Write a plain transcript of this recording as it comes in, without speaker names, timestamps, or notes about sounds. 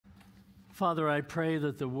Father, I pray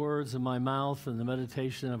that the words of my mouth and the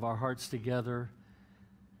meditation of our hearts together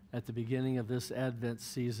at the beginning of this Advent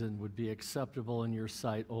season would be acceptable in your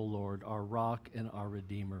sight, O Lord, our rock and our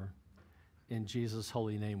Redeemer. In Jesus'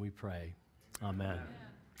 holy name we pray. Amen.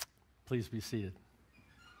 Please be seated.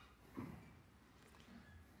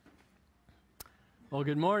 Well,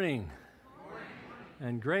 good morning.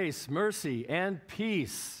 And grace, mercy, and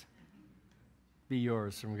peace be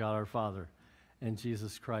yours from God our Father and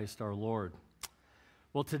Jesus Christ our Lord.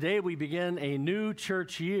 Well, today we begin a new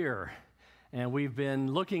church year, and we've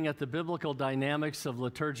been looking at the biblical dynamics of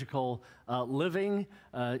liturgical living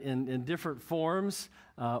in different forms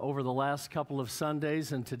over the last couple of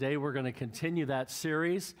Sundays, and today we're going to continue that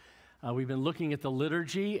series. We've been looking at the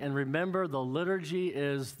liturgy, and remember, the liturgy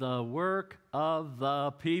is the work of the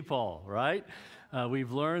people, right?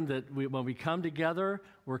 We've learned that when we come together,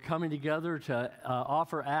 we're coming together to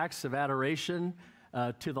offer acts of adoration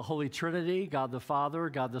to the Holy Trinity, God the Father,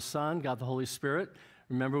 God the Son, God the Holy Spirit.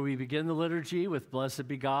 Remember, we begin the liturgy with Blessed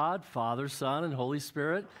be God, Father, Son, and Holy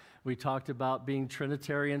Spirit. We talked about being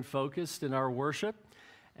Trinitarian focused in our worship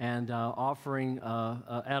and offering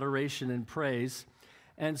adoration and praise.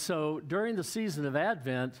 And so during the season of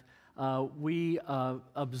Advent, we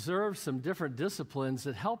observe some different disciplines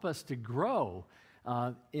that help us to grow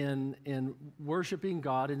in worshiping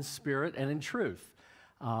God in spirit and in truth.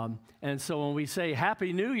 And so when we say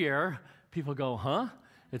Happy New Year, people go, huh?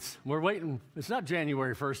 We're waiting. It's not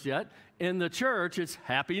January 1st yet. In the church, it's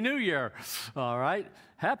Happy New Year. All right?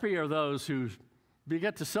 Happy are those who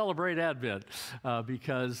get to celebrate Advent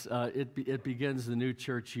because it begins the new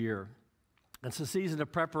church year. It's a season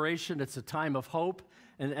of preparation. It's a time of hope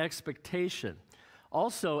and expectation.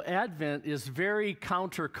 Also, Advent is very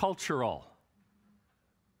countercultural.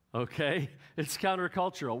 Okay? It's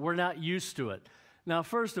countercultural. We're not used to it. Now,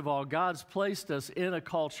 first of all, God's placed us in a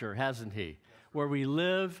culture, hasn't He? Where we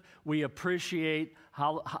live, we appreciate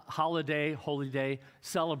holy day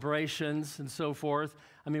celebrations and so forth.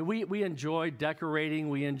 I mean, we enjoy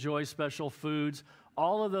decorating, we enjoy special foods,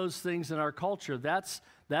 all of those things in our culture. That's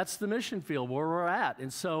the mission field where we're at.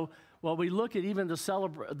 And so, while we look at even the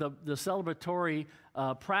celebratory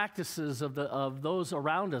practices of those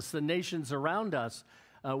around us, the nations around us,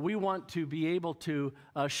 we want to be able to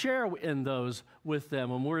share in those with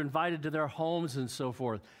them when we're invited to their homes and so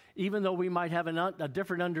forth. Even though we might have a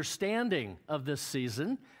different understanding of this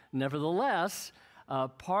season, nevertheless,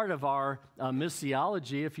 part of our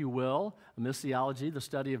missiology, if you will, missiology, the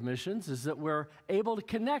study of missions, is that we're able to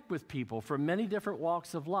connect with people from many different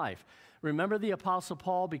walks of life. Remember, the Apostle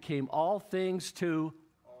Paul became all things to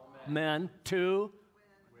men, to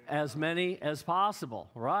as many as possible,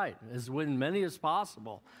 right, as many as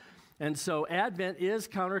possible. And so Advent is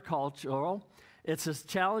countercultural. It's a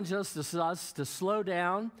challenge us to slow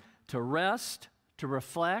down, to rest, to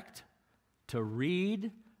reflect, to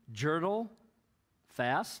read, journal,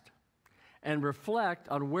 fast, and reflect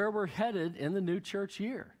on where we're headed in the new church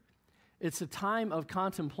year. It's a time of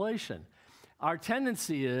contemplation. Our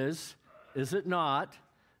tendency is it not,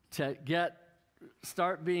 to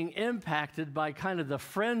start being impacted by kind of the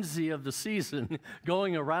frenzy of the season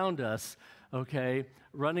going around us, okay?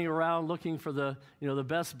 Running around looking for the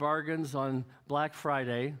best bargains on Black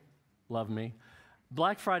Friday. Love me.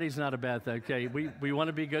 Black Friday's not a bad thing, okay? We want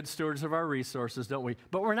to be good stewards of our resources, don't we?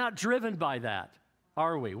 But we're not driven by that,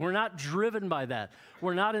 are we? We're not driven by that.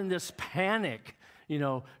 We're not in this panic,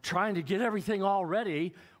 trying to get everything all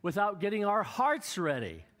ready without getting our hearts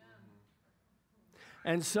ready.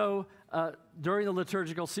 And so during the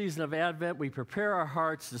liturgical season of Advent, we prepare our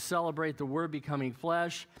hearts to celebrate the Word becoming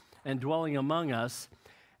flesh and dwelling among us.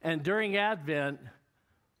 And during Advent,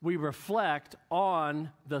 we reflect on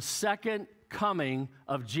the second coming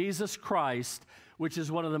of Jesus Christ, which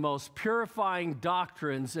is one of the most purifying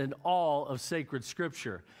doctrines in all of sacred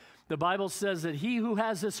Scripture. The Bible says that he who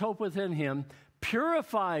has this hope within him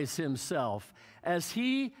purifies himself as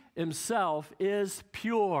he himself is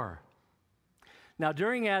pure. Now,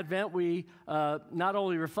 during Advent, we not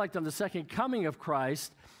only reflect on the second coming of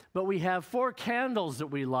Christ, but we have 4 candles that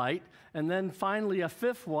we light, and then finally a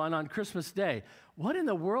 5th one on Christmas Day. What in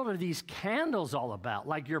the world are these candles all about?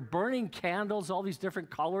 Like you're burning candles, all these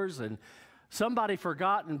different colors, and somebody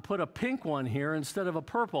forgot and put a pink one here instead of a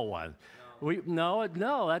purple one.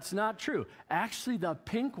 No, that's not true. Actually, the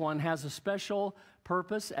pink one has a special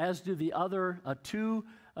purpose, as do the other 2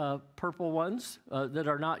 purple ones that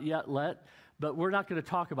are not yet lit. But we're not going to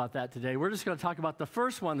talk about that today. We're just going to talk about the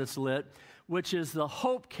first one that's lit, which is the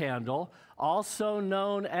hope candle, also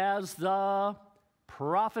known as the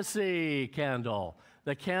prophecy candle,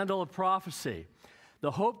 the candle of prophecy.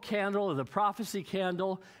 The hope candle, or the prophecy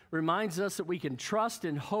candle, reminds us that we can trust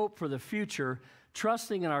and hope for the future,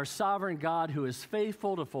 trusting in our sovereign God who is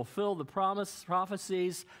faithful to fulfill the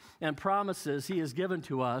prophecies and promises he has given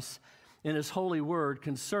to us in his holy word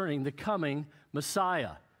concerning the coming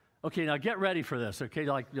Messiah. Okay, now get ready for this, okay?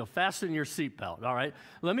 Fasten your seatbelt, all right?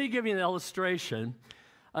 Let me give you an illustration.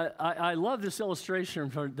 I love this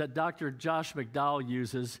illustration that Dr. Josh McDowell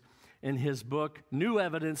uses in his book, New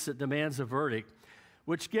Evidence That Demands a Verdict,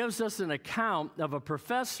 which gives us an account of a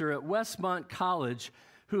professor at Westmont College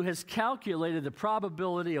who has calculated the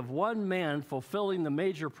probability of one man fulfilling the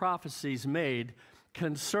major prophecies made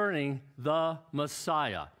concerning the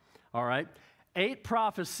Messiah. All right? 8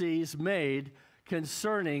 prophecies made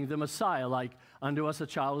concerning the Messiah, like, unto us a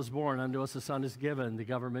child is born, unto us a son is given, the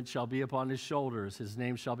government shall be upon his shoulders, his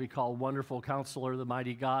name shall be called Wonderful Counselor, the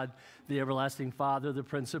Mighty God, the Everlasting Father, the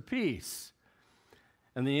Prince of Peace.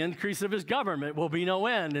 And the increase of his government will be no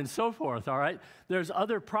end, and so forth, all right? There's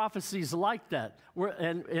other prophecies like that.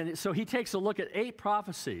 And so he takes a look at 8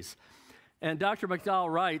 prophecies. And Dr.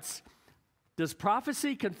 McDowell writes, does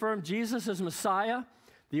prophecy confirm Jesus as Messiah?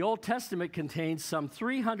 The Old Testament contains some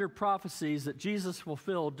 300 prophecies that Jesus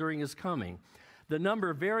fulfilled during his coming. The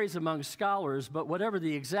number varies among scholars, but whatever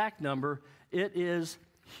the exact number, it is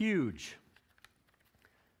huge.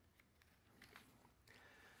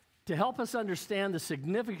 To help us understand the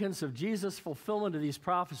significance of Jesus' fulfillment of these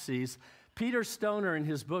prophecies, Peter Stoner, in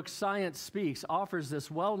his book Science Speaks, offers this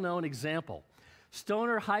well-known example.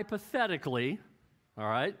 Stoner hypothetically, all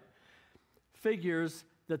right, figures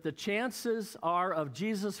that the chances are of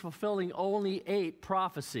Jesus fulfilling only 8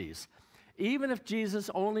 prophecies. Even if Jesus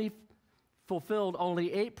fulfilled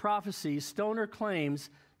only 8 prophecies, Stoner claims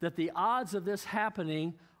that the odds of this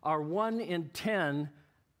happening are 1 in 10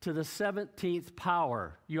 to the 17th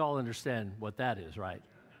power. You all understand what that is, right?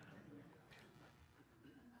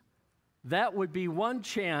 That would be 1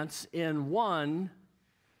 chance in 1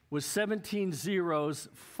 with 17 zeros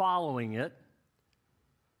following it.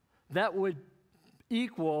 That would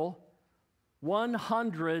equal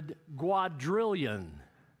 100 quadrillion.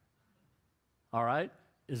 All right?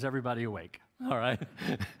 Is everybody awake? All right?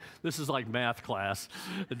 This is like math class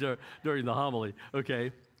during the homily,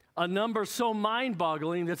 okay? A number so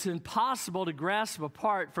mind-boggling that's impossible to grasp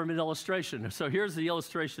apart from an illustration. So here's the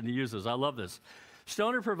illustration he uses. I love this.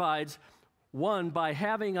 Stoner provides one by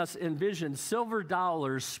having us envision silver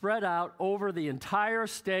dollars spread out over the entire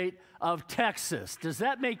state of Texas. Does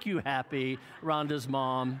that make you happy, Rhonda's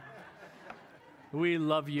mom? We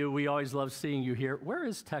love you. We always love seeing you here. Where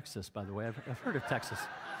is Texas, by the way? I've heard of Texas.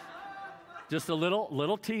 Just a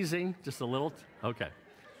little teasing. Just a little. Okay.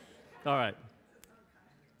 All right.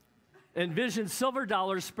 Envision silver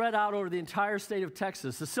dollars spread out over the entire state of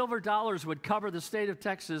Texas. The silver dollars would cover the state of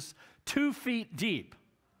Texas 2 feet deep.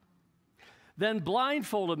 Then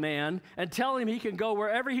blindfold a man and tell him he can go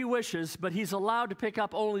wherever he wishes, but he's allowed to pick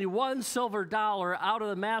up only 1 silver dollar out of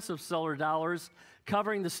the mass of silver dollars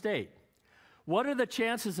covering the state. What are the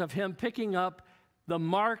chances of him picking up the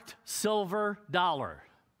marked silver dollar?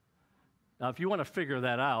 Now, if you want to figure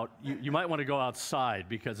that out, you might want to go outside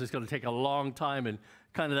because it's going to take a long time and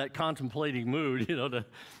kind of that contemplating mood, to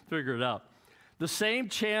figure it out. The same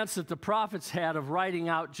chance that the prophets had of writing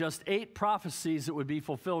out just 8 prophecies that would be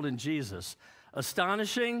fulfilled in Jesus.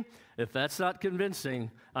 Astonishing? If that's not convincing,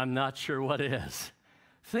 I'm not sure what is.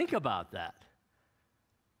 Think about that.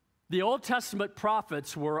 The Old Testament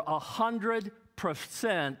prophets were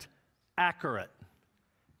 100% accurate.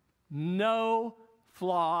 No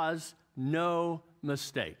flaws, no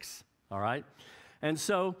mistakes, all right? And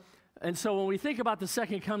so when we think about the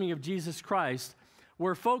second coming of Jesus Christ,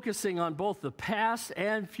 we're focusing on both the past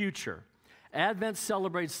and future. Advent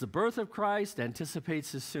celebrates the birth of Christ,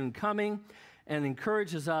 anticipates his soon coming, and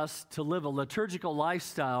encourages us to live a liturgical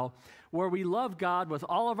lifestyle where we love God with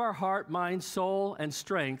all of our heart, mind, soul, and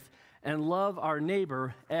strength, and love our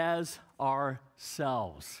neighbor as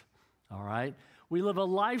ourselves, all right? We live a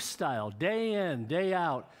lifestyle, day in, day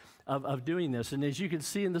out, of doing this. And as you can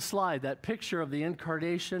see in the slide, that picture of the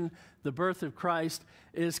incarnation, the birth of Christ,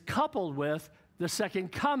 is coupled with the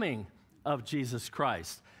second coming of Jesus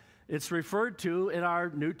Christ. It's referred to in our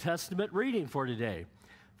New Testament reading for today.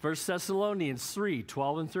 1 Thessalonians 3,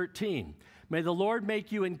 12 and 13. May the Lord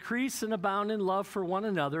make you increase and abound in love for one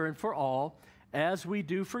another and for all, as we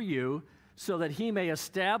do for you, so that he may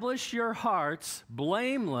establish your hearts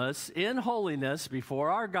blameless in holiness before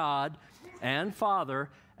our God and Father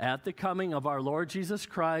at the coming of our Lord Jesus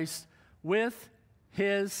Christ with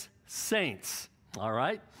his saints. All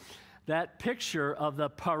right? That picture of the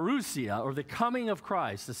parousia, or the coming of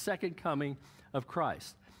Christ, the second coming of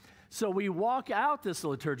Christ. So we walk out this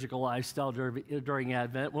liturgical lifestyle during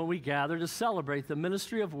Advent when we gather to celebrate the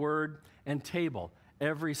ministry of word and table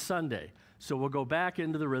every Sunday. So we'll go back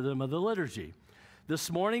into the rhythm of the liturgy. This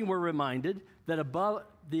morning we're reminded that above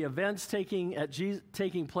the events taking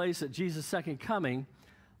place at Jesus' second coming,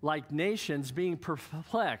 like nations being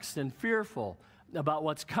perplexed and fearful about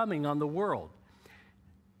what's coming on the world,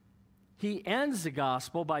 he ends the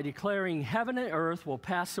gospel by declaring heaven and earth will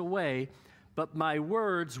pass away, but my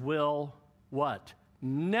words will, what?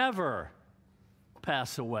 Never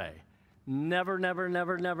pass away. Never, never,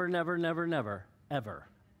 never, never, never, never, never, ever,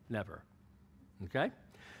 never. Okay?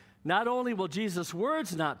 Not only will Jesus'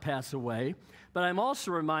 words not pass away, but I'm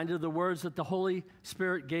also reminded of the words that the Holy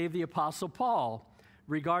Spirit gave the Apostle Paul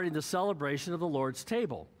regarding the celebration of the Lord's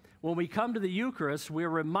table. When we come to the Eucharist, we're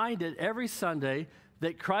reminded every Sunday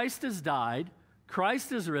that Christ has died,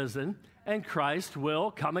 Christ is risen, and Christ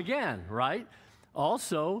will come again, right?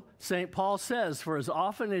 Also, St. Paul says, for as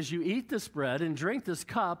often as you eat this bread and drink this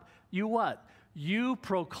cup, you what? You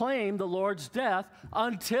proclaim the Lord's death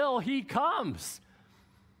until he comes.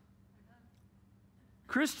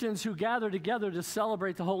 Christians who gather together to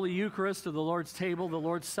celebrate the Holy Eucharist or the Lord's table, the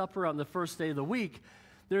Lord's Supper on the first day of the week,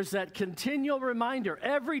 there's that continual reminder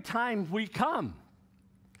every time we come.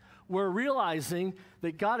 We're realizing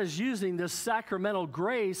that God is using this sacramental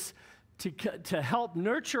grace to help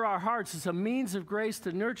nurture our hearts. It's a means of grace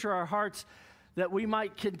to nurture our hearts that we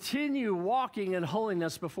might continue walking in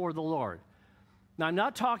holiness before the Lord. Now, I'm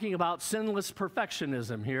not talking about sinless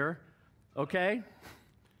perfectionism here, okay?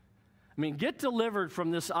 I mean, get delivered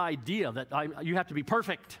from this idea that you have to be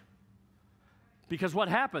perfect. Because what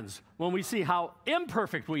happens when we see how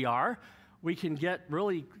imperfect we are, we can get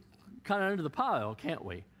really kind of under the pile, can't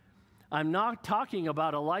we? I'm not talking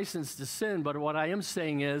about a license to sin, but what I am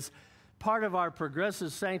saying is part of our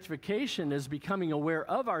progressive sanctification is becoming aware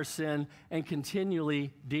of our sin and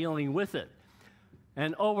continually dealing with it.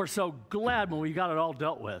 And oh, we're so glad when we got it all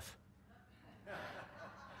dealt with.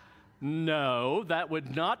 No, that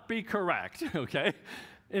would not be correct, okay?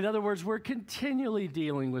 In other words, we're continually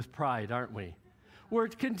dealing with pride, aren't we? We're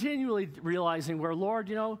continually realizing where, Lord,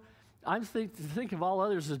 you know, I think of all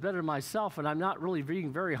others as better than myself, and I'm not really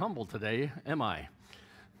being very humble today, am I?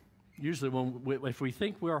 Usually if we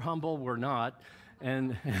think we're humble, we're not,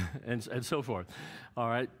 and so forth. All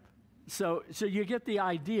right? So you get the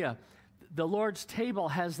idea. The Lord's table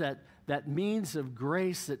has that means of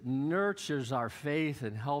grace that nurtures our faith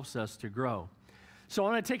and helps us to grow. So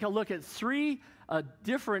I want to take a look at three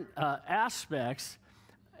different aspects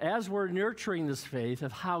as we're nurturing this faith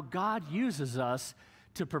of how God uses us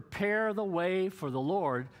to prepare the way for the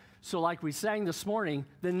Lord. So like we sang this morning,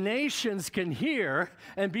 the nations can hear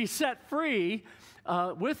and be set free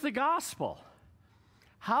with the gospel.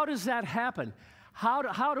 How does that happen?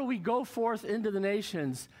 How do we go forth into the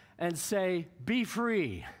nations and say, be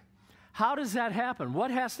free? How does that happen?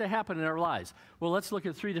 What has to happen in our lives? Well, let's look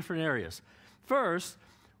at three different areas. First,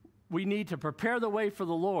 we need to prepare the way for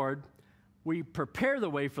the Lord. We prepare the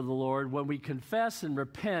way for the Lord when we confess and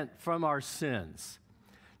repent from our sins.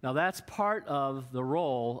 Now, that's part of the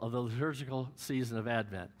role of the liturgical season of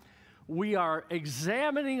Advent. We are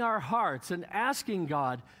examining our hearts and asking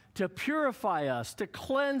God to purify us, to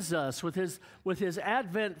cleanse us with his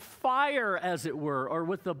Advent fire, as it were, or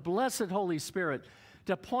with the blessed Holy Spirit,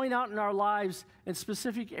 to point out in our lives in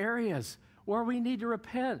specific areas where we need to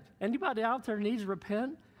repent. Anybody out there needs to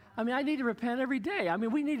repent? I mean, I need to repent every day. I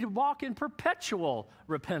mean, we need to walk in perpetual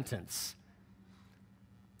repentance.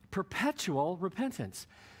 Perpetual repentance.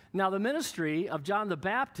 Now, the ministry of John the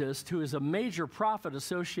Baptist, who is a major prophet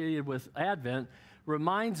associated with Advent,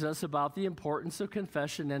 reminds us about the importance of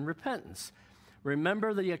confession and repentance.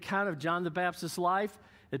 Remember the account of John the Baptist's life?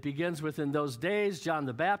 It begins with, in those days, John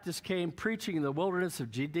the Baptist came preaching in the wilderness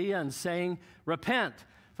of Judea and saying, repent,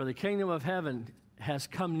 for the kingdom of heaven has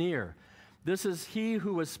come near. This is he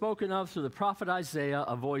who was spoken of through the prophet Isaiah,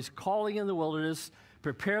 a voice calling in the wilderness,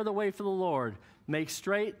 prepare the way for the Lord, make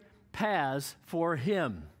straight paths for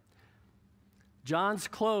him. John's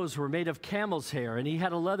clothes were made of camel's hair, and he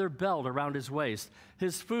had a leather belt around his waist.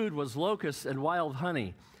 His food was locusts and wild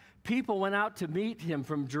honey. People went out to meet him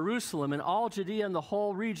from Jerusalem and all Judea and the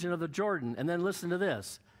whole region of the Jordan. And then listen to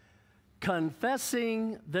this,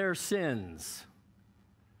 confessing their sins.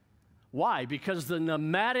 Why? Because the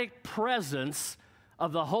pneumatic presence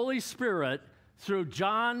of the Holy Spirit through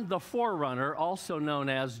John the Forerunner, also known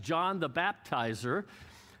as John the Baptizer,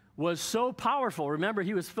 was so powerful. Remember,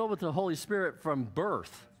 he was filled with the Holy Spirit from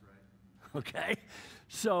birth. That's right. Okay?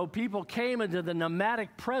 So people came into the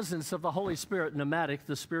pneumatic presence of the Holy Spirit, pneumatic,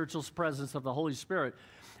 the spiritual presence of the Holy Spirit,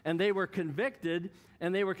 and they were convicted,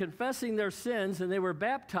 and they were confessing their sins, and they were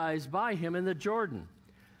baptized by him in the Jordan.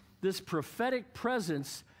 This prophetic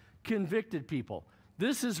presence convicted people.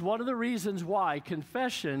 This is one of the reasons why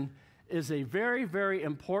confession is a very, very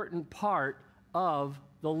important part of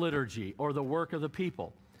the liturgy or the work of the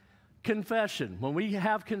people. Confession. When we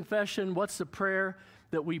have confession, what's the prayer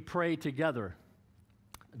that we pray together?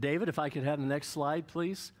 David, if I could have the next slide,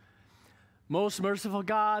 please. Most merciful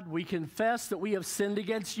God, we confess that we have sinned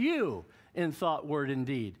against you in thought, word, and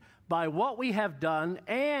deed, by what we have done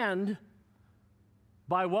and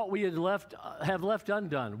by what we have left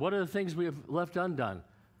undone. What are the things we have left undone?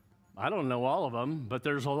 I don't know all of them, but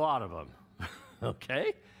there's a lot of them.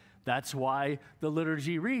 Okay? That's why the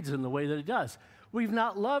liturgy reads in the way that it does. We've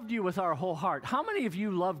not loved you with our whole heart. How many of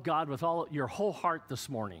you love God with all your whole heart this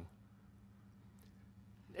morning?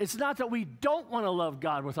 It's not that we don't want to love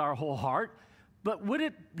God with our whole heart, but would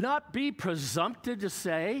it not be presumptive to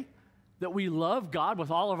say that we love God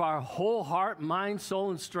with all of our whole heart, mind, soul,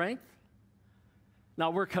 and strength? Now,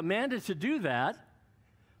 we're commanded to do that,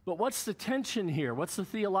 but what's the tension here? What's the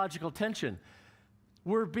theological tension?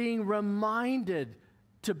 We're being reminded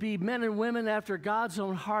to be men and women after God's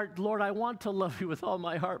own heart. Lord, I want to love you with all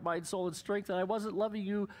my heart, mind, soul, and strength, and I wasn't loving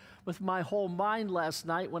you with my whole mind last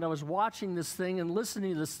night when I was watching this thing and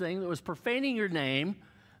listening to this thing that was profaning your name,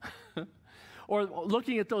 or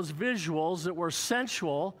looking at those visuals that were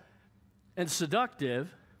sensual and seductive.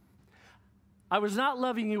 I was not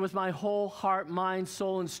loving you with my whole heart, mind,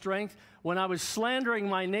 soul, and strength when I was slandering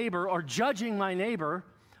my neighbor or judging my neighbor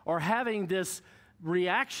or having this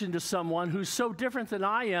reaction to someone who's so different than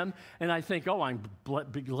I am, and I think, oh, I'm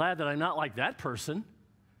glad that I'm not like that person.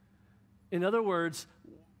 In other words,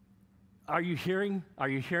 are you hearing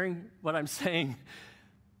what I'm saying?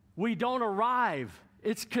 We don't arrive.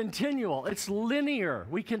 It's continual. It's linear.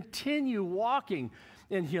 We continue walking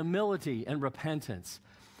in humility and repentance.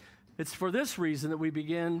 It's for this reason that we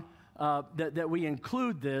begin, that we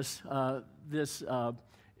include this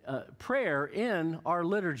prayer in our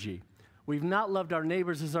liturgy. We've not loved our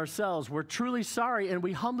neighbors as ourselves. We're truly sorry, and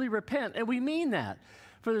we humbly repent, and we mean that.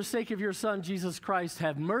 For the sake of your Son, Jesus Christ,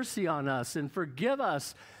 have mercy on us and forgive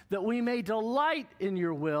us, that we may delight in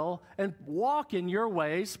your will and walk in your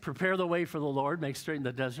ways, prepare the way for the Lord, make straight in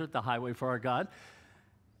the desert the highway for our God,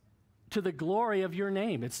 to the glory of your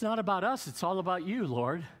name. It's not about us. It's all about you,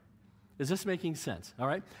 Lord. Is this making sense? All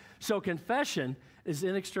right? So confession is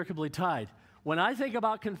inextricably tied. When I think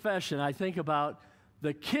about confession, I think about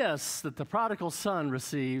the kiss that the prodigal son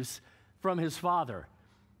receives from his father.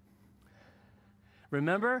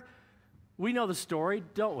 Remember? We know the story,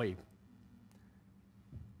 don't we?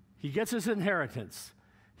 He gets his inheritance.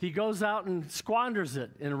 He goes out and squanders it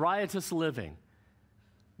in riotous living.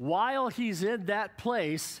 While he's in that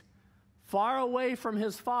place, far away from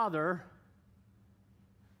his father,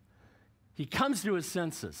 he comes to his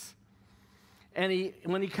senses. And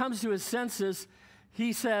when he comes to his senses,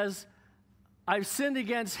 he says, I've sinned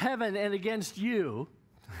against heaven and against you.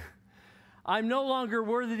 I'm no longer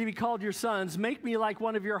worthy to be called your sons. Make me like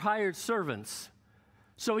one of your hired servants.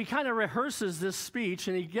 So he kind of rehearses this speech,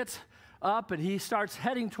 and he gets up and he starts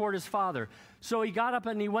heading toward his father. So he got up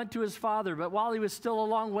and he went to his father, but while he was still a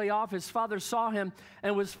long way off, his father saw him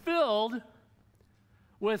and was filled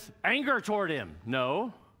with anger toward him.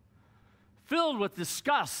 No. Filled with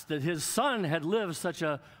disgust that his son had lived such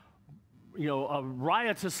a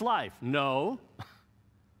riotous life. No,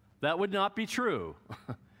 that would not be true.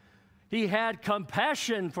 He had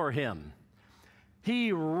compassion for him.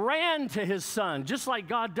 He ran to his son, just like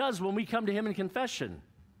God does when we come to him in confession.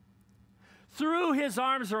 Threw his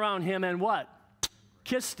arms around him and what?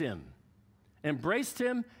 Kissed him. Embraced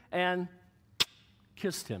him and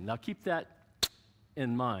kissed him. Now keep that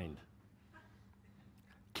in mind.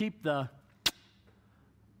 Keep the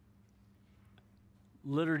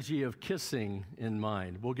liturgy of kissing in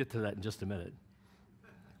mind. We'll get to that in just a minute.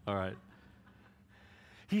 All right.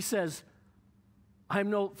 He says,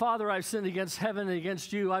 Father, I've sinned against heaven and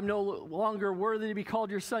against you. I'm no longer worthy to be called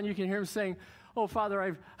your son. You can hear him saying, oh,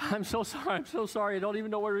 Father, I'm so sorry. I don't even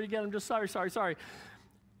know where to begin. I'm just sorry.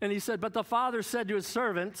 And he said, but the father said to his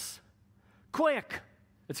servants, quick.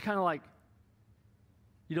 It's kind of like,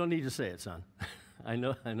 you don't need to say it, son. I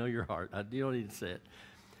know your heart. You don't need to say it.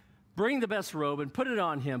 Bring the best robe and put it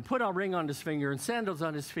on him. Put a ring on his finger and sandals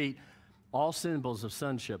on his feet. All symbols of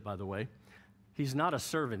sonship, by the way. He's not a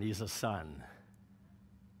servant. He's a son.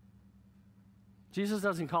 Jesus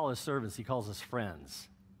doesn't call us servants. He calls us friends.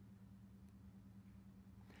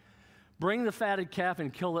 Bring the fatted calf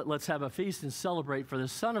and kill it. Let's have a feast and celebrate. For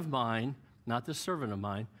this son of mine, not this servant of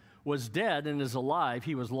mine, was dead and is alive.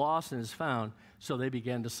 He was lost and is found. So they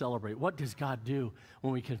began to celebrate. What does God do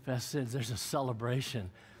when we confess sins? There's a celebration.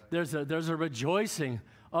 There's a rejoicing.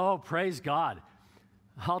 Oh, praise God.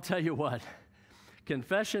 I'll tell you what.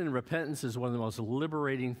 Confession and repentance is one of the most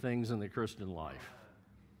liberating things in the Christian life.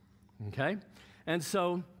 Okay? And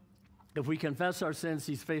so, if we confess our sins,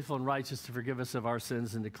 he's faithful and righteous to forgive us of our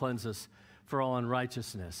sins and to cleanse us for all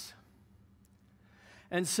unrighteousness.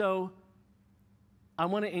 And so, I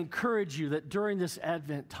want to encourage you that during this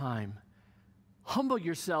Advent time, humble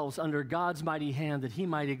yourselves under God's mighty hand that he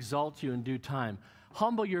might exalt you in due time.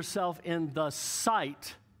 Humble yourself in the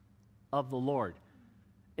sight of the Lord.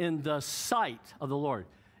 In the sight of the Lord.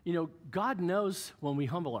 You know, God knows when we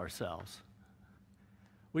humble ourselves.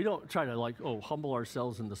 We don't try to humble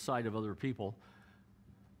ourselves in the sight of other people.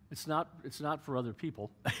 It's not for other people.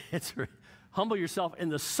 Humble yourself in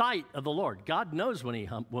the sight of the Lord. God knows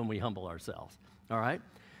when we humble ourselves. All right?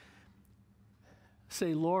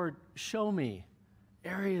 Say, Lord, show me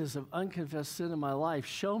areas of unconfessed sin in my life.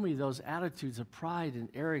 Show me those attitudes of pride and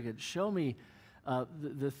arrogance. Show me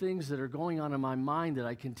the things that are going on in my mind that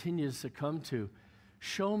I continue to succumb to.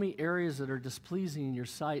 Show me areas that are displeasing in your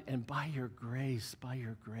sight, and by your grace,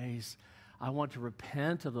 I want to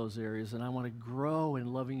repent of those areas, and I want to grow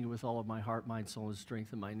in loving you with all of my heart, mind, soul, and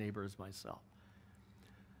strength, and my neighbor as myself.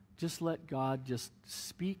 Just let God just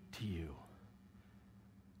speak to you.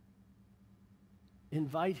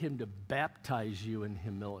 Invite him to baptize you in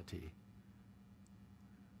humility.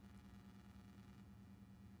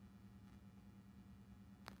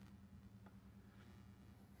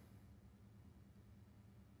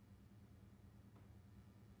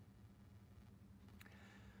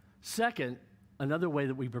 Second, another way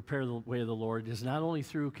that we prepare the way of the Lord is not only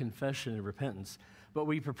through confession and repentance, but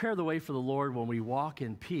we prepare the way for the Lord when we walk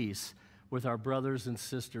in peace with our brothers and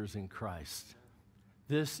sisters in Christ.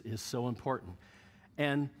 This is so important.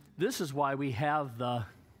 And this is why we have the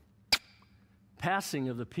passing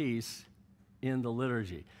of the peace in the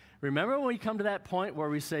liturgy. Remember when we come to that point where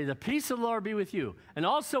we say, the peace of the Lord be with you, and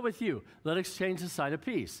also with you, let us exchange the sign of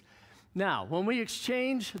peace. Now, when we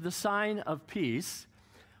exchange the sign of peace,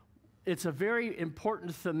 it's a very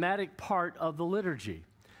important thematic part of the liturgy.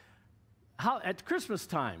 At Christmas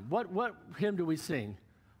time, what hymn do we sing?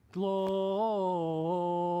 Gloria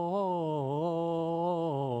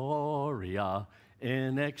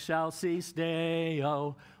in excelsis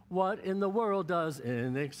Deo. What in the world does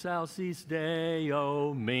in excelsis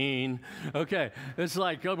Deo mean? Okay, it's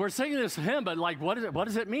like we're singing this hymn, but what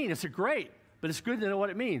does it mean? It's great, but it's good to know what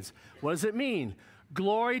it means. What does it mean?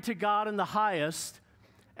 Glory to God in the highest,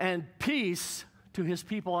 and peace to his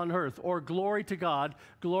people on earth, or glory to God,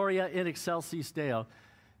 Gloria in excelsis Deo.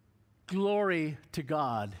 Glory to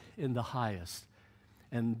God in the highest.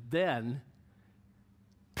 And then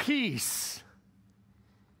peace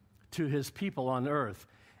to his people on earth.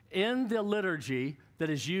 In the liturgy that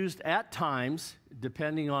is used at times,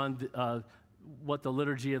 depending on what the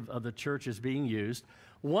liturgy of the church is being used,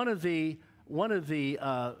 one of the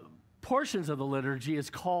portions of the liturgy is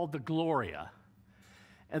called the Gloria.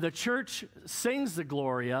 And the church sings the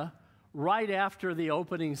Gloria right after the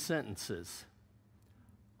opening sentences,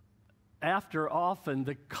 after often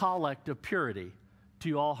the collect of purity. To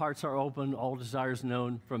you all hearts are open, all desires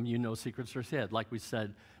known, from you no secrets are hid, like we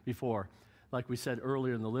said before, like we said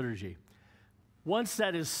earlier in the liturgy. Once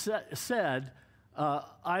that is said,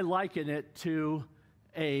 I liken it to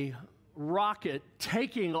a rocket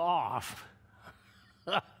taking off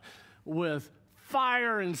with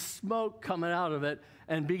fire and smoke coming out of it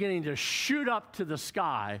and beginning to shoot up to the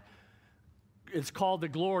sky. It's called the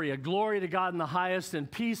Gloria. Glory to God in the highest,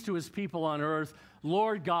 and peace to his people on earth.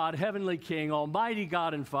 Lord God, heavenly King, almighty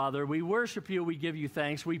God and Father, we worship you, we give you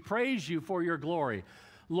thanks, we praise you for your glory.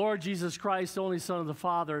 Lord Jesus Christ, only Son of the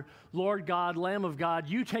Father, Lord God, Lamb of God,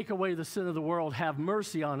 you take away the sin of the world, have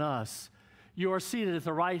mercy on us. You are seated at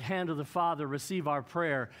the right hand of the Father. Receive our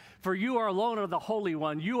prayer. For you are alone are the Holy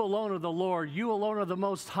One. You alone are the Lord. You alone are the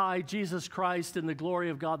Most High, Jesus Christ, in the glory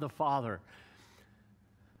of God the Father.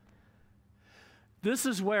 This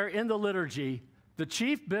is where, in the liturgy, the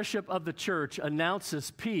chief bishop of the church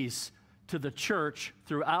announces peace to the church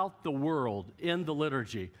throughout the world in the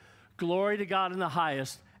liturgy. Glory to God in the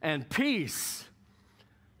highest, and peace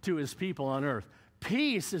to his people on earth.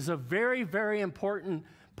 Peace is a very, very important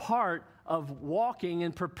part of walking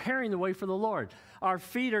and preparing the way for the Lord. Our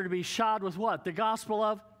feet are to be shod with what? The gospel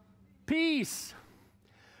of peace.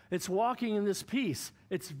 It's walking in this peace.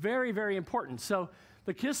 It's very, very important. So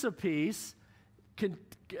the kiss of peace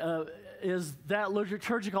is that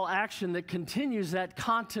liturgical action that continues that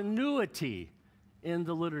continuity in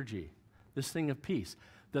the liturgy, this thing of peace.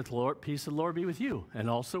 that the Lord, peace of the Lord be with you, and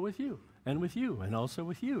also with you, and with you, and also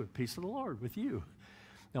with you. Peace of the Lord with you.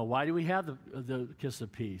 Now, why do we have the kiss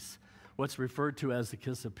of peace? What's referred to as the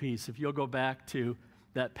kiss of peace? If you'll go back to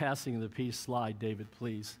that passing of the peace slide, David,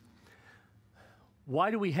 please.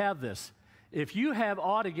 Why do we have this? If you have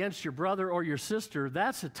aught against your brother or your sister,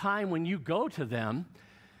 that's a time when you go to them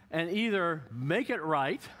and either make it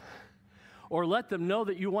right or let them know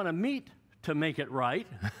that you want to meet to make it right.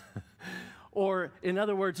 Or, in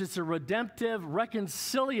other words, it's a redemptive,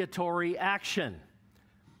 reconciliatory action.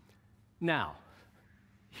 Now,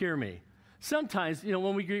 hear me. Sometimes,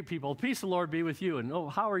 when we greet people, peace of the Lord be with you, and, oh,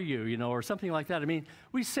 how are you, or something like that. I mean,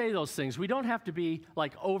 we say those things. We don't have to be,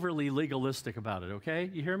 like, overly legalistic about it, okay?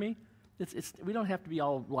 You hear me? We don't have to be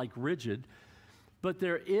all, like, rigid. But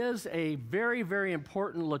there is a very, very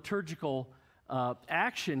important liturgical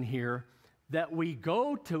action here that we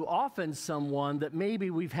go to often someone that maybe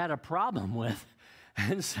we've had a problem with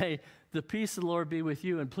and say, the peace of the Lord be with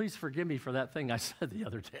you, and please forgive me for that thing I said the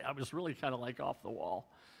other day. I was really kind of like off the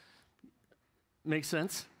wall. Make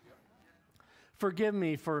sense? Yep. Forgive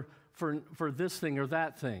me for this thing or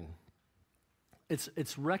that thing. It's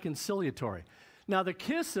reconciliatory. Now, the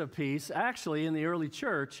kiss of peace, actually, in the early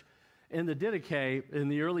church, in the Didache, in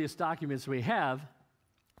the earliest documents we have,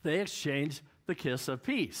 they exchanged the kiss of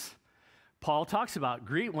peace. Paul talks about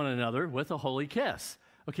greet one another with a holy kiss.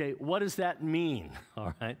 Okay, what does that mean?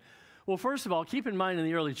 All right. Well, first of all, keep in mind in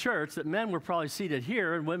the early church that men were probably seated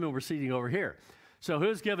here and women were seating over here. So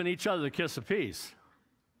who's giving each other the kiss of peace?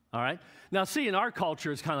 All right. Now, see, in our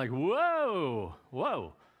culture, it's kind of like,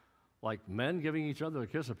 whoa. Like men giving each other the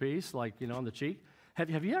kiss of peace, like, on the cheek.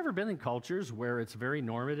 Have you ever been in cultures where it's very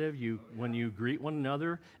normative? When you greet one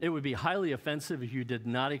another, it would be highly offensive if you did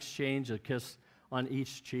not exchange a kiss on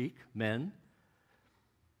each cheek, men.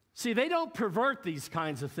 See, they don't pervert these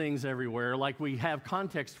kinds of things everywhere like we have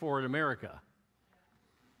context for in America.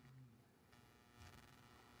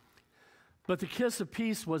 But the kiss of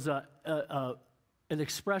peace was an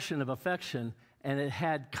expression of affection, and it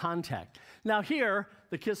had contact. Now here,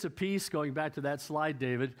 the kiss of peace, going back to that slide,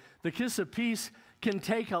 David, the kiss of peace can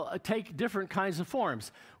take different kinds of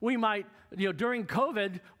forms. We might, during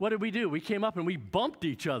COVID, what did we do? We came up and we bumped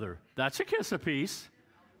each other. That's a kiss of peace.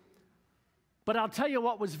 But I'll tell you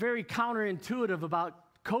what was very counterintuitive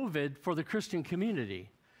about COVID for the Christian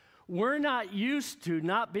community. We're not used to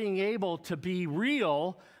not being able to be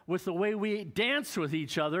real with the way we dance with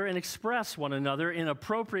each other and express one another in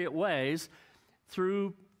appropriate ways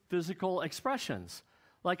through physical expressions,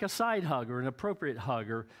 like a side hug or an appropriate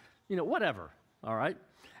hug or, whatever, all right?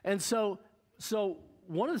 And so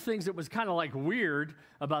one of the things that was kind of like weird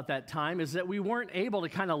about that time is that we weren't able to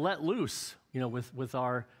kind of let loose,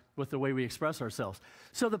 with the way we express ourselves.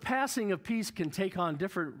 So the passing of peace can take on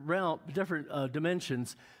different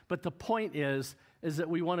dimensions, but the point is that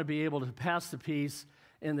we want to be able to pass the peace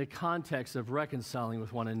in the context of reconciling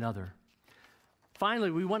with one another.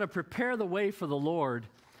 Finally, we want to prepare the way for the Lord,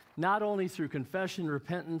 not only through confession,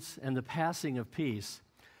 repentance, and the passing of peace,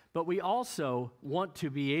 but we also want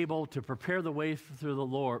to be able to prepare the way for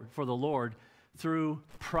the Lord through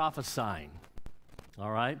prophesying.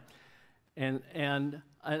 All right? And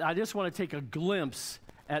I just want to take a glimpse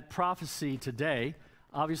at prophecy today.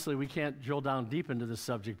 Obviously, we can't drill down deep into this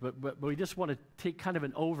subject, but we just want to take kind of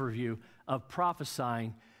an overview of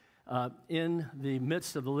prophesying in the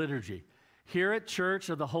midst of the liturgy. Here at Church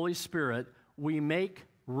of the Holy Spirit, we make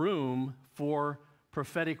room for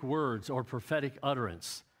prophetic words or prophetic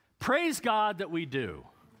utterance. Praise God that we do.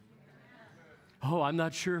 Oh, I'm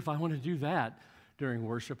not sure if I want to do that during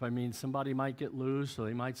worship. I mean, somebody might get loose, or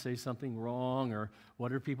they might say something wrong, or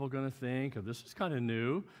what are people going to think? Or this is kind of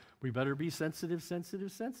new. We better be sensitive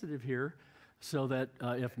here, so that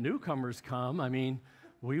if newcomers come,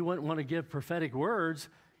 we wouldn't want to give prophetic words.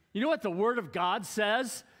 You know what the Word of God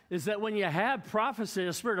says? Is that when you have prophecy,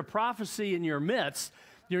 a spirit of prophecy in your midst,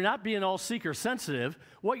 you're not being all seeker sensitive.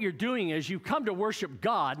 What you're doing is you come to worship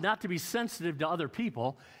God, not to be sensitive to other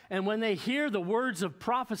people. And when they hear the words of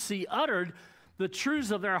prophecy uttered, the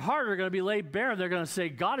truths of their heart are going to be laid bare. They're going to say,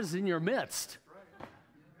 God is in your midst.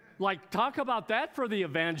 Like, talk about that for the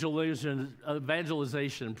evangelization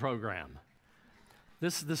program.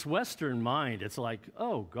 This Western mind, it's like,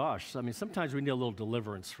 oh gosh, sometimes we need a little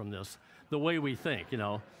deliverance from this, the way we think,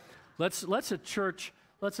 Let's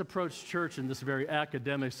approach church in this very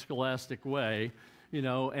academic, scholastic way, and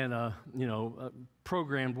a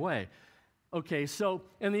programmed way. Okay, so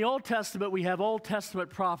in the Old Testament, we have Old Testament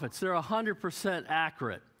prophets. They're 100%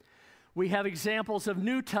 accurate. We have examples of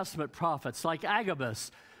New Testament prophets like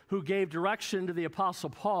Agabus, who gave direction to the Apostle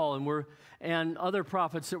Paul and other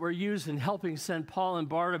prophets that were used in helping send Paul and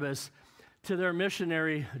Barnabas to their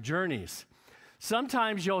missionary journeys.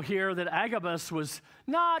 Sometimes you'll hear that Agabus was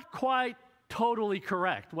not quite totally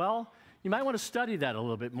correct. Well, you might want to study that a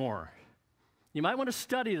little bit more. You might want to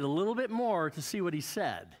study it a little bit more to see what he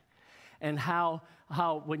said and how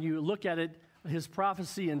when you look at it, his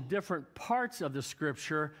prophecy in different parts of the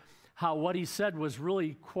Scripture, how what he said was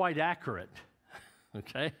really quite accurate.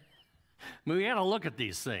 Okay? I mean, we got to look at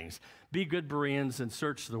these things. Be good Bereans and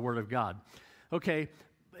search the Word of God. Okay,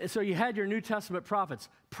 so you had your New Testament prophets.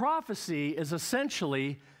 Prophecy is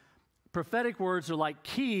essentially, prophetic words are like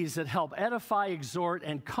keys that help edify, exhort,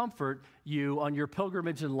 and comfort you on your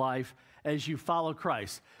pilgrimage in life as you follow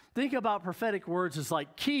Christ. Think about prophetic words as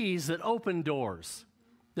like keys that open doors.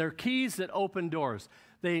 They're keys that open doors.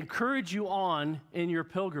 They encourage you on in your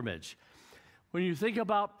pilgrimage. When you think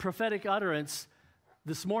about prophetic utterance,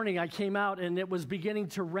 this morning I came out and it was beginning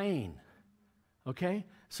to rain, okay?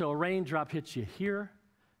 So a raindrop hits you here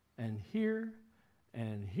and here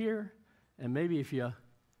and here, and maybe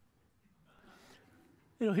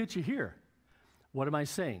it'll hit you here. What am I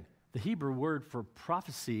saying? The Hebrew word for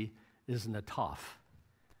prophecy is nataf,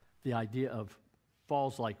 the idea of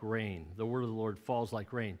falls like rain. The word of the Lord falls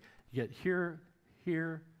like rain. You get here,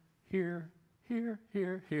 here, here, here,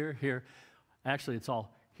 here, here, here. Actually, it's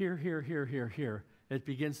all here, here, here, here, here. It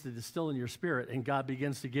begins to distill in your spirit, and God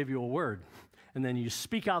begins to give you a word. And then you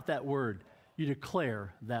speak out that word. You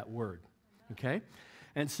declare that word, okay?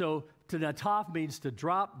 And so to nataf means to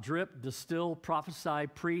drop, drip, distill, prophesy,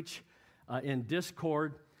 preach in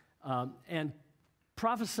discord. And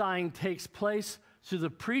prophesying takes place through the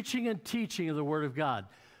preaching and teaching of the Word of God.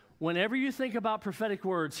 Whenever you think about prophetic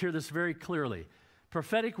words, hear this very clearly.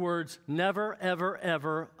 Prophetic words never, ever,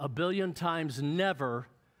 ever, a billion times never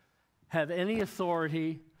have any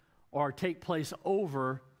authority or take place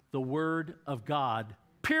over the Word of God,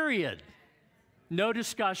 period. No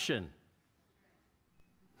discussion.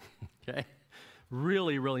 Okay?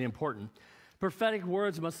 Really, really important. Prophetic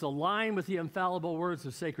words must align with the infallible words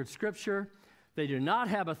of sacred Scripture. They do not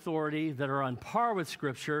have authority that are on par with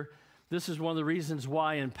Scripture. This is one of the reasons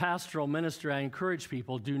why in pastoral ministry I encourage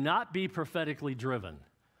people, do not be prophetically driven.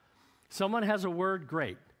 Someone has a word,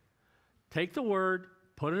 great. Take the word,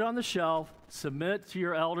 put it on the shelf, submit it to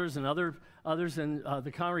your elders and others in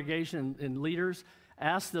the congregation and leaders.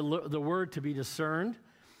 Ask the word to be discerned.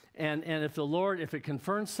 And if if it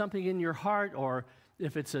confirms something in your heart, or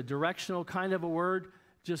if it's a directional kind of a word,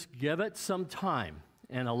 just give it some time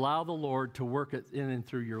and allow the Lord to work it in and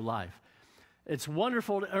through your life. It's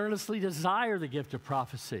wonderful to earnestly desire the gift of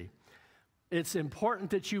prophecy. It's important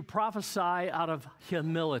that you prophesy out of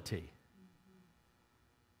humility.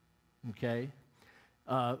 Okay?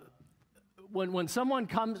 When someone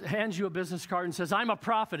hands you a business card and says, I'm a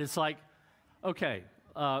prophet, it's like, okay,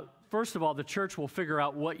 first of all, the church will figure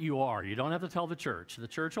out what you are. You don't have to tell the church. The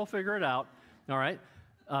church will figure it out, all right?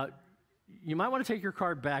 You might want to take your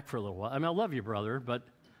card back for a little while. I mean, I love you, brother, but,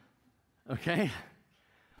 okay?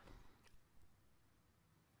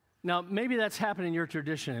 Now, maybe that's happened in your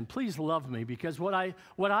tradition, and please love me, because what I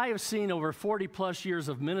have seen over 40-plus years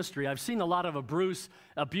of ministry, I've seen a lot of abuse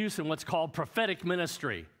in what's called prophetic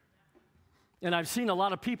ministry. And I've seen a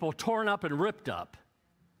lot of people torn up and ripped up.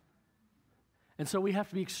 And so we have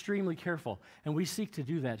to be extremely careful, and we seek to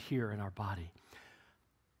do that here in our body.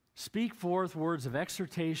 Speak forth words of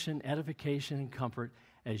exhortation, edification, and comfort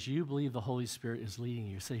as you believe the Holy Spirit is leading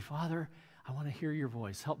you. Say, Father, I want to hear your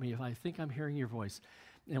voice. Help me if I think I'm hearing your voice.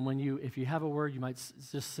 And if you have a word, you might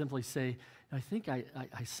just simply say, I think I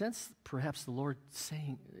sense perhaps the Lord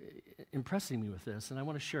impressing me with this, and I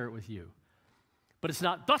want to share it with you. But it's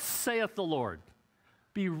not, thus saith the Lord.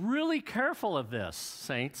 Be really careful of this,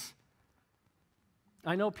 saints.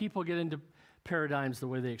 I know people get into paradigms the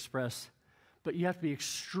way they express, but you have to be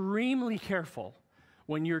extremely careful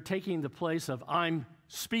when you're taking the place of, I'm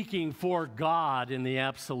speaking for God in the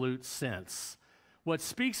absolute sense. What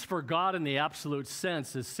speaks for God in the absolute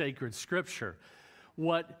sense is sacred Scripture.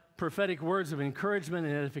 What prophetic words of encouragement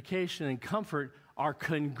and edification and comfort are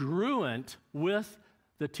congruent with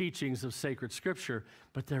the teachings of sacred Scripture,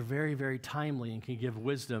 but they're very, very timely and can give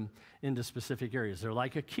wisdom into specific areas. They're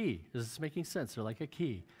like a key. Is this making sense? They're like a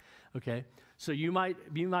key. Okay? So you might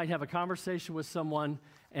have a conversation with someone,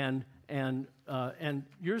 and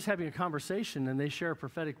you're just having a conversation, and they share a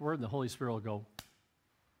prophetic word, and the Holy Spirit will go,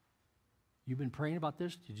 you've been praying about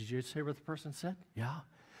this? Did you just hear what the person said? Yeah.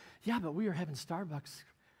 Yeah, but we were having Starbucks.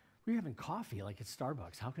 We were having coffee like at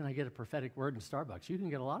Starbucks. How can I get a prophetic word in Starbucks? You can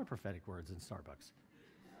get a lot of prophetic words in Starbucks.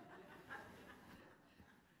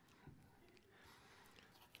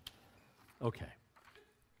 Okay.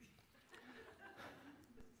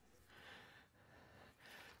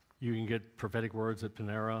 You can get prophetic words at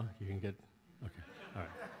Panera. You can get, okay, all right.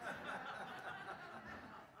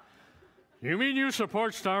 You mean you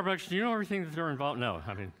support Starbucks? Do you know everything that they're involved? No,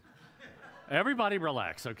 I mean, everybody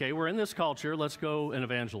relax, okay? We're in this culture. Let's go and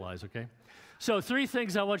evangelize, okay? So 3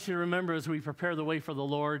 things I want you to remember as we prepare the way for the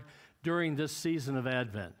Lord during this season of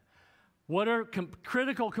Advent. What are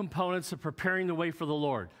critical components of preparing the way for the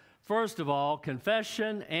Lord? First of all,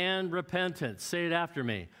 confession and repentance. Say it after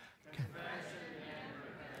me.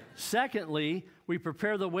 Secondly, we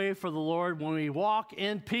prepare the way for the Lord when we walk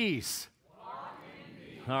in peace.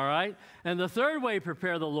 All right? And the third way we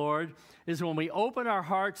prepare the Lord is when we open our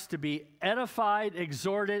hearts to be edified,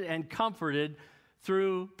 exhorted, and comforted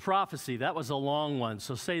through prophecy. That was a long one,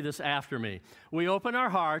 so say this after me. We open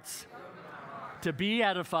our hearts to be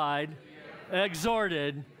edified,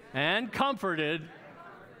 exhorted, and comforted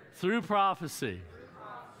through prophecy.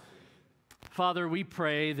 Father, we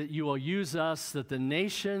pray that you will use us that the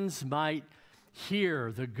nations might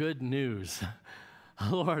hear the good news.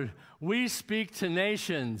 Lord, we speak to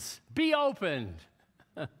nations. Be opened.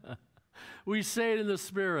 We say it in the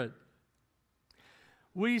Spirit.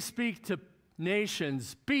 We speak to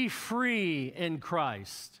nations. Be free in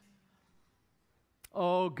Christ.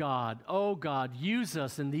 Oh God, use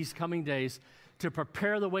us in these coming days to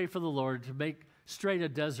prepare the way for the Lord, to make straight a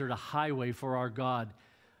desert a highway for our God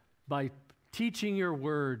by teaching your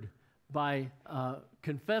word, by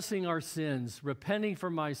confessing our sins, repenting for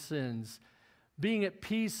my sins, being at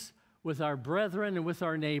peace with our brethren and with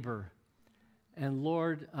our neighbor. And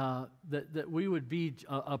Lord, that we would be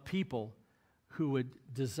a people who would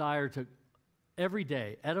desire to every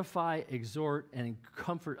day edify, exhort, and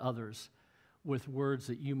comfort others with words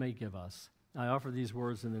that you may give us. I offer these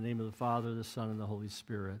words in the name of the Father, the Son, and the Holy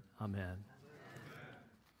Spirit. Amen.